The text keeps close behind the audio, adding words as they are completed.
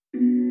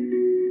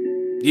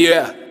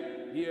Yeah.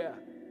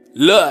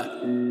 Look.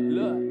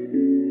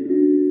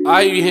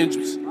 C.Y.D and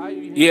Hendricks.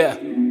 Yeah.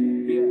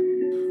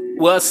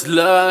 What's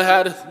love?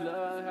 How to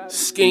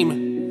scheming.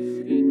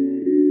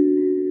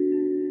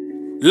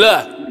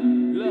 Look.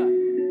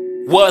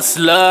 What's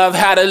love?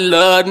 How to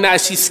love? Now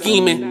she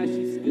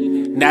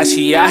scheming. Now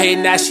she out here,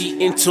 now she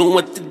in tune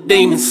with the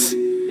demons.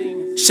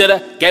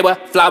 Shoulda gave her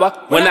flower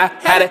when I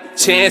had a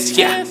chance,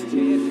 yeah.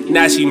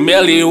 Now she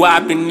merely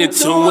wiping in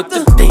tune with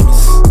the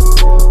demons.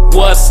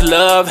 What's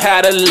love?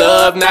 How to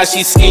love? Now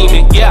she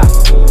scheming, yeah.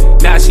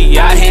 Now she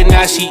out here,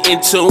 now she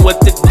in tune with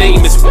the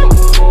demons.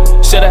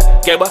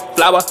 Shoulda gave her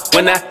flower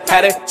when I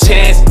had a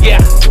chance, yeah.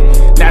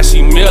 Now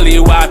she merely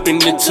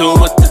wiping in tune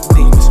with the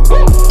demons.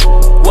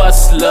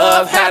 What's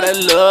love? How to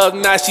love?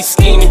 Now she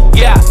scheming,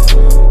 yeah.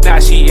 Now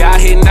she out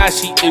here, now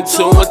she in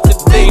tune with the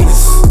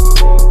demons.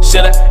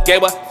 Shoulda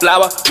gave her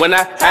flower when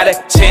I had a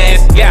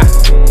chance, yeah.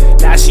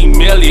 Now she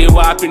merely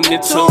wiping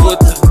in tune with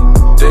the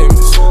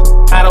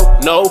demons. I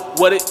don't know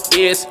what it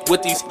is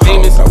with these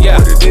demons, yeah.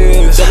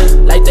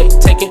 Feeling like they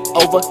taking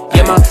over,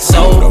 yeah, my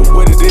soul. I don't know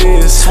what it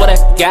is. Swear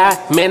to God,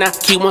 man, I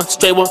keep one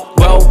straight, one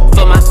roll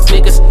for my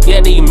niggas. Yeah,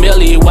 they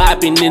merely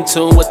wiping in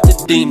tune with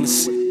the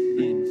demons.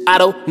 I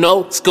don't know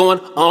what's going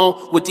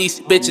on with these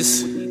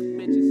bitches.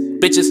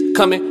 Bitches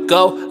come and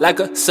go like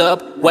a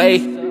subway.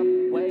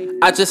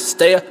 I just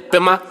stay up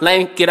in my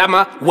lane, get out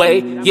my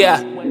way, yeah.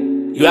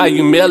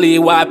 You merely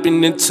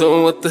wiping in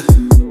tune with the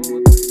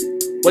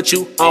what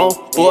you on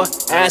for,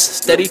 ass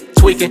steady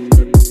tweaking.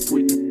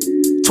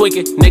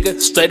 Tweaking,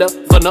 nigga, straight up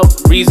for no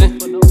reason.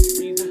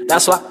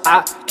 That's why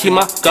I keep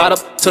my guard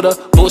up to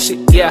the bullshit,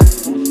 yeah.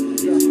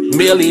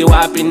 Merely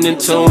wiping in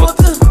tune with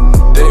the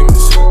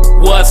demons.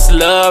 What's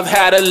love?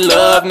 How to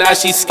love? Now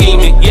she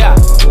scheming, yeah.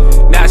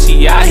 Now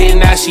she out here,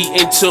 now she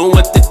in tune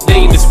with the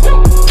demons.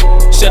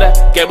 Shoulda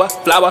gave her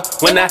flower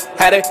when I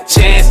had a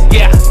chance,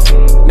 yeah.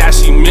 Now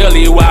she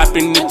merely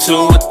wiping in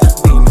tune with the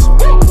demons.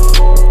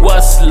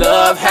 What's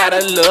love? How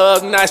to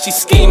love? Now she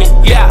scheming,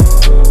 yeah.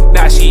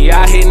 Now she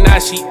out here, now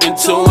she in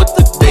tune with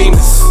the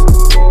demons.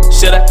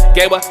 Shoulda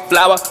gave her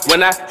flower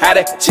when I had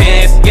a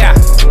chance, yeah.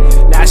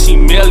 Now she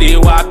merely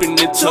wiping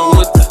in tune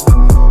with the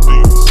demons.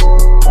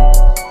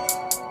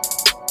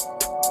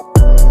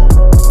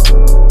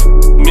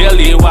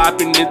 Merely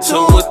wiping in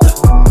tune